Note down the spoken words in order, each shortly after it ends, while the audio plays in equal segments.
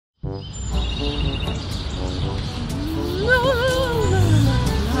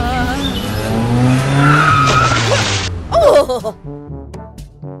Oh!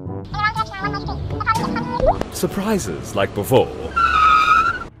 Surprises like before.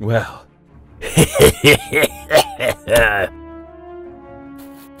 Well.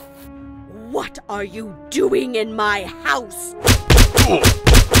 What are you doing in my house?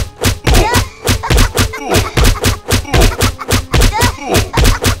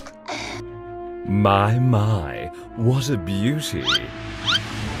 My, what a beauty.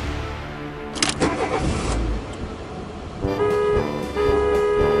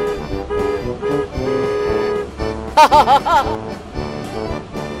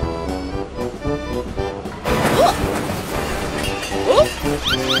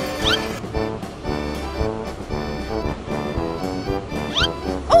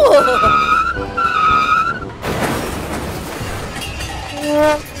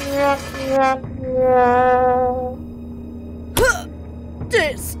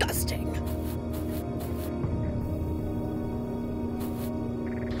 Disgusting.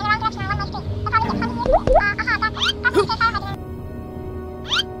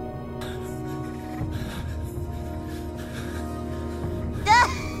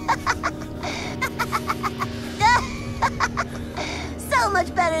 So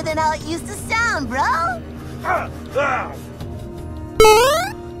much better than how it used to sound, bro.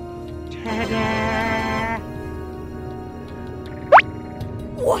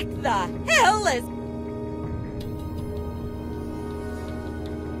 What the hell is...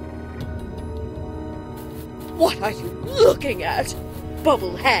 What are you looking at,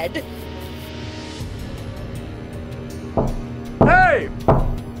 Bubblehead? Hey!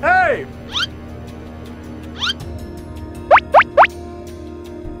 Hey!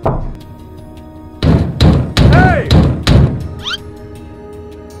 Hey!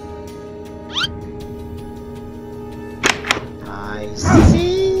 I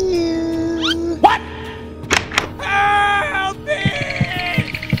see you. What? Help me!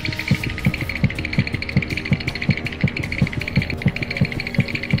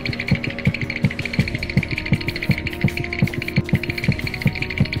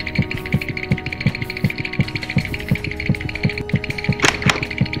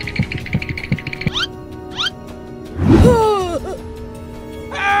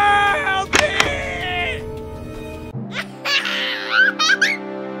 Help me!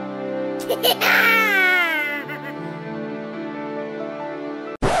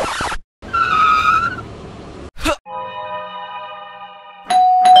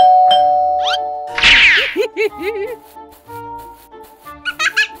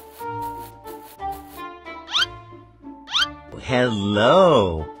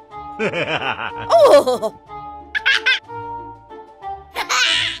 Hello. Oh!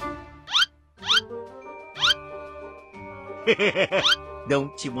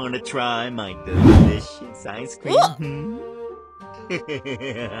 Don't you want to try my delicious ice cream? Hmm?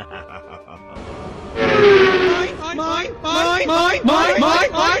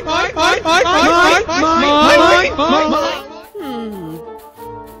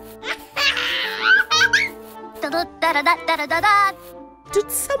 Did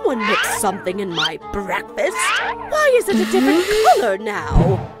someone mix something in my breakfast? Why is it a different color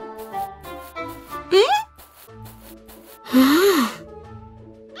now?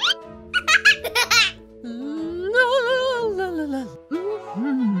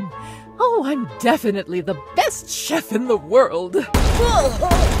 Oh, I'm definitely the best chef in the world.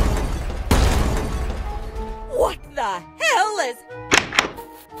 What the hell is...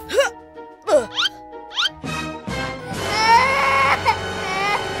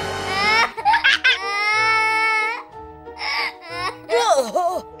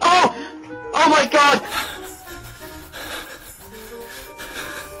 Oh my God!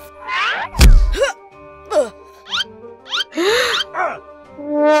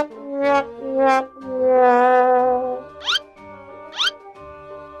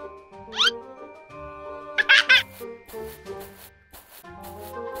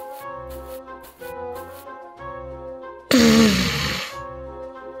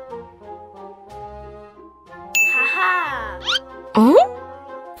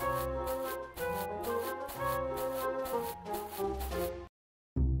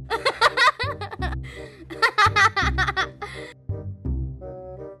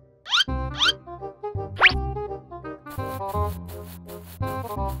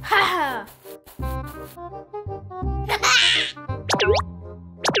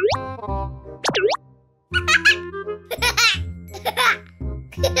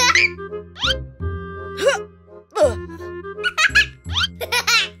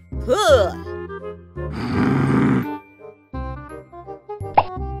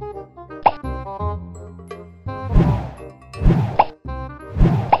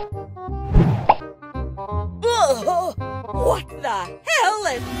 hell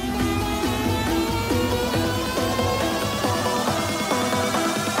and...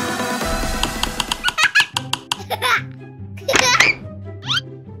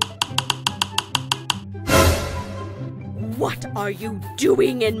 What are you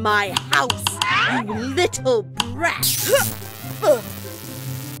doing in my house, you little brat?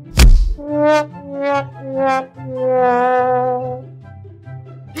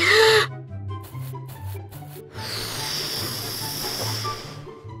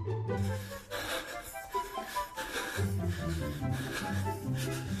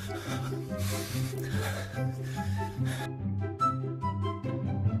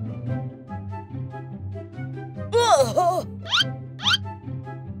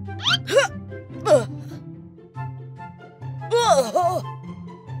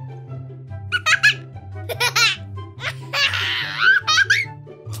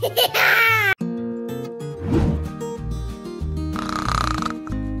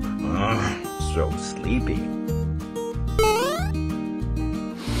 So sleepy.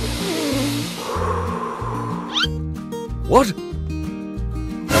 What?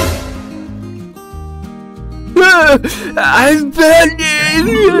 I've been in...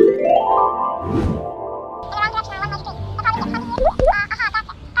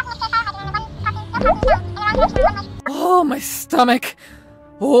 Oh, my stomach.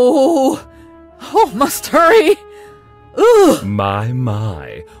 Oh, must hurry. Ugh.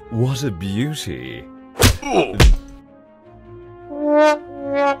 My, what a beauty.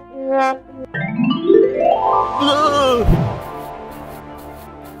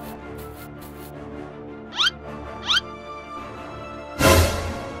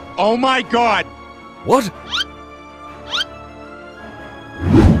 Oh my god! What?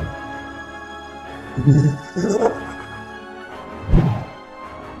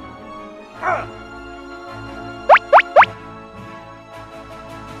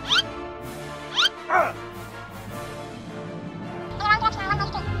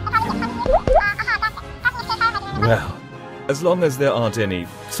 Well, as long as there aren't any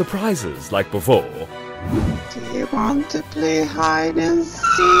surprises like before. Do you want to play hide and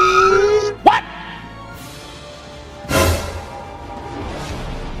seek? What?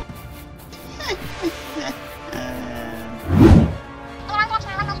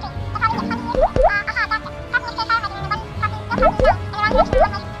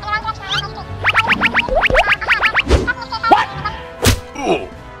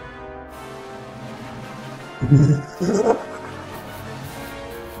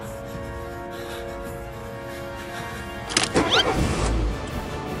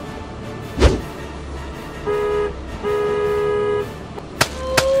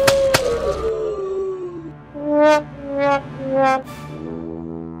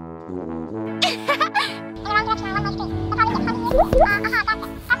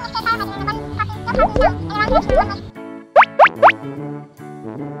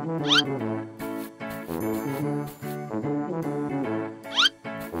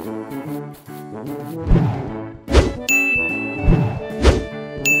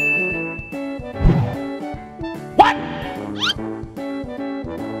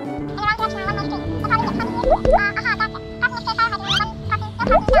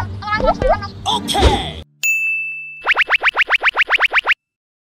 Okay!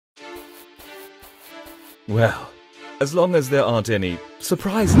 Well, as long as there aren't any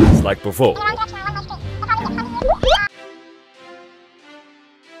surprises like before.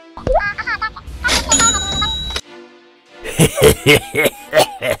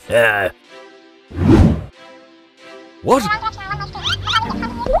 What?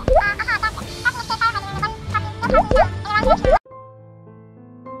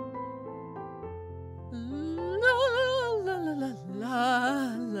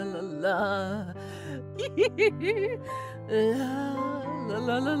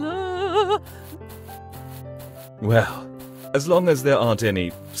 Well, as long as there aren't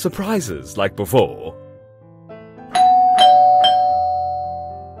any surprises like before.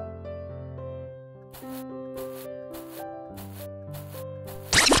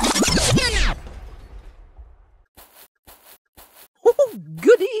 Oh,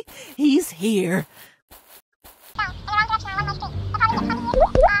 goody, he's here.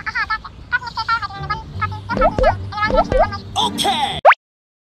 Okay!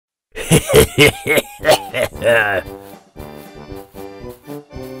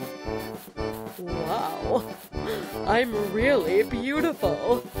 Wow, I'm really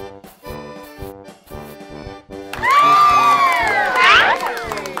beautiful.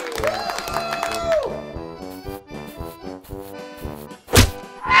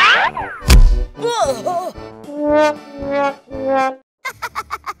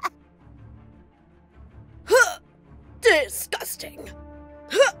 Disgusting.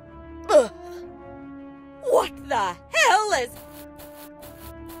 What the hell is...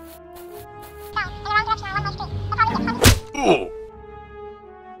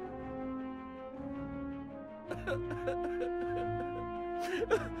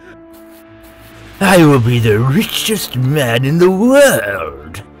 I will be the richest man in the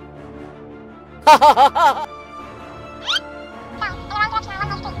world.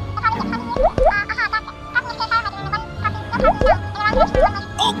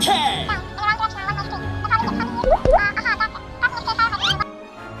 Okay!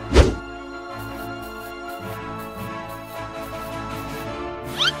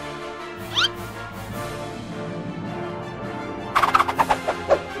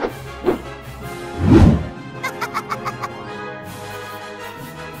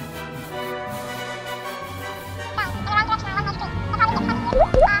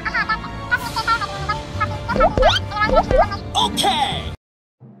 Okay!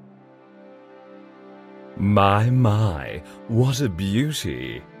 My, what a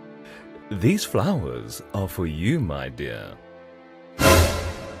beauty. These flowers are for you, my dear.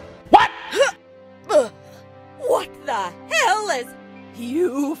 What? What the hell is...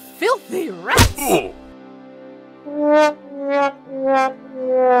 You filthy rats!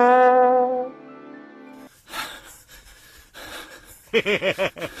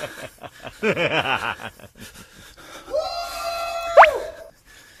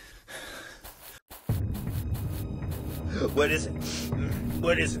 What is it?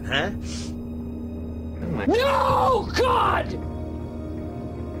 What is it, huh? No, God!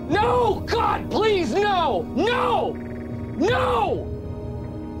 No, God, please, no! No! No!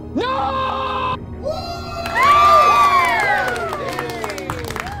 No!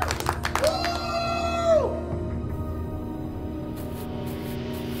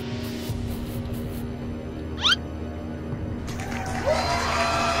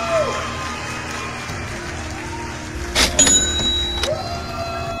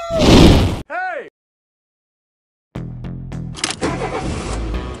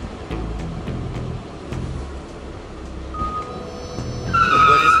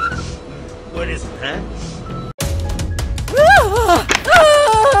 What is it, huh?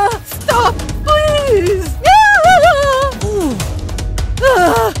 Stop, please!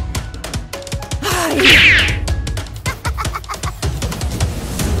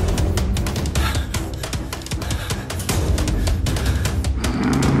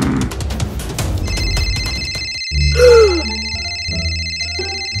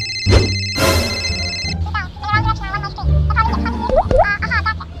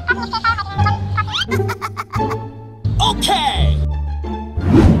 Okay!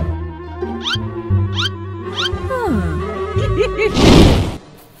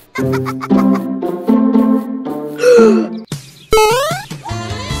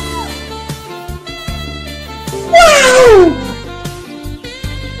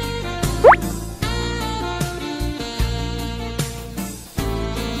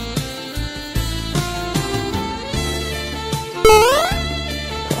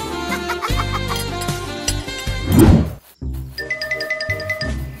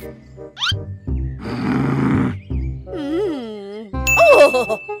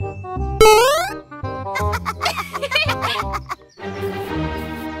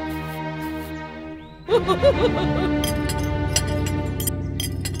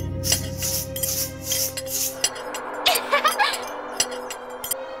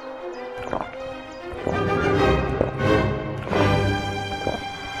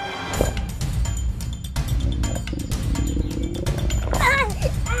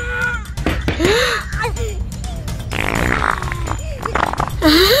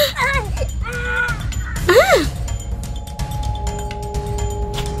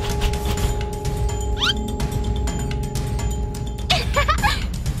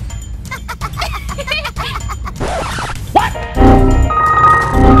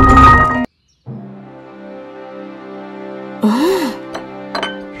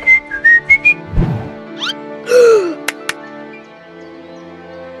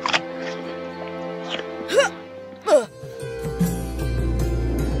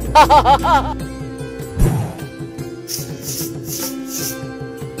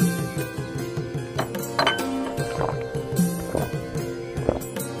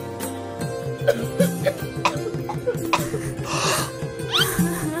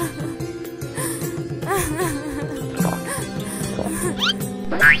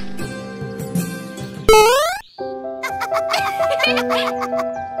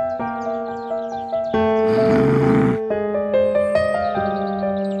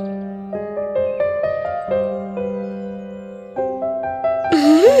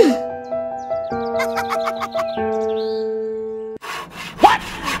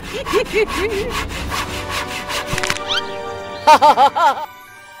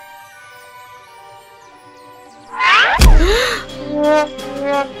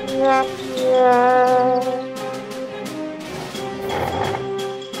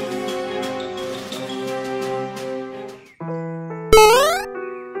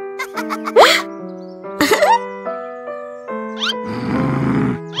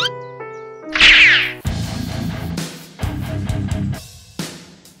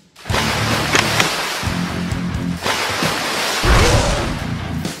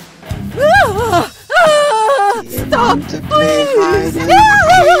 Stop, to play hide and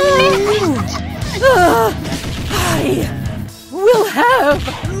I will have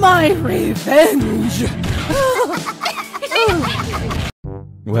my revenge.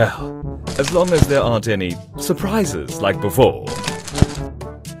 Well, as long as there aren't any surprises like before.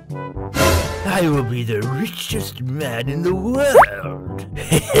 I will be the richest man in the world.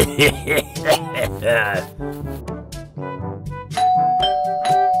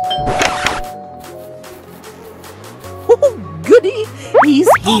 Oh, goody, he's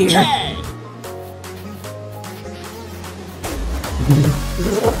here. Okay.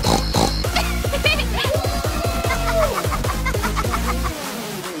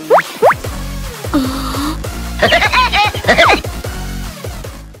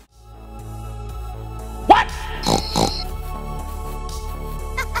 What?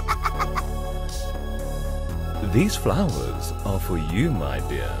 These flowers are for you, my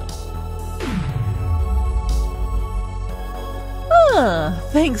dear.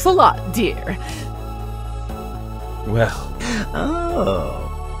 Thanks a lot, dear. Well, Oh.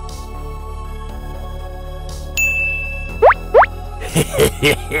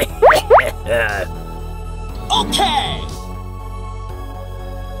 Okay.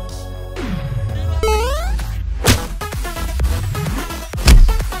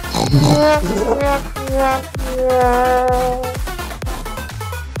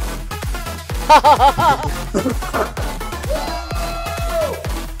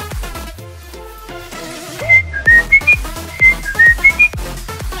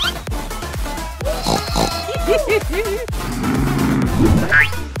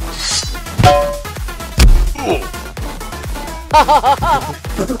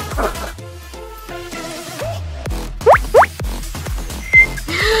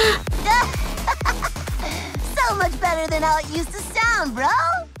 So much better than how it used to sound, bro.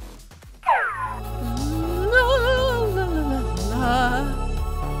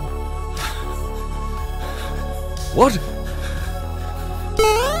 what?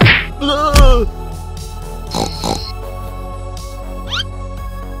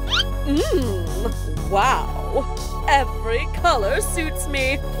 Wow. Every color suits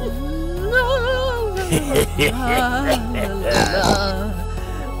me.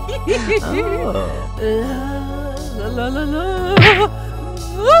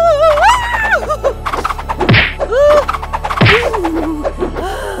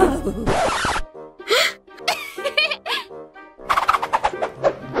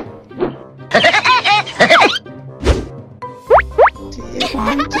 Do you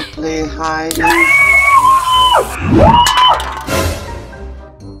want to play hide and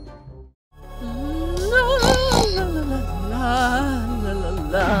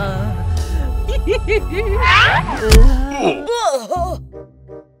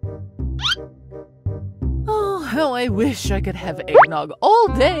Oh, how I wish I could have eggnog all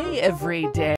day, every day.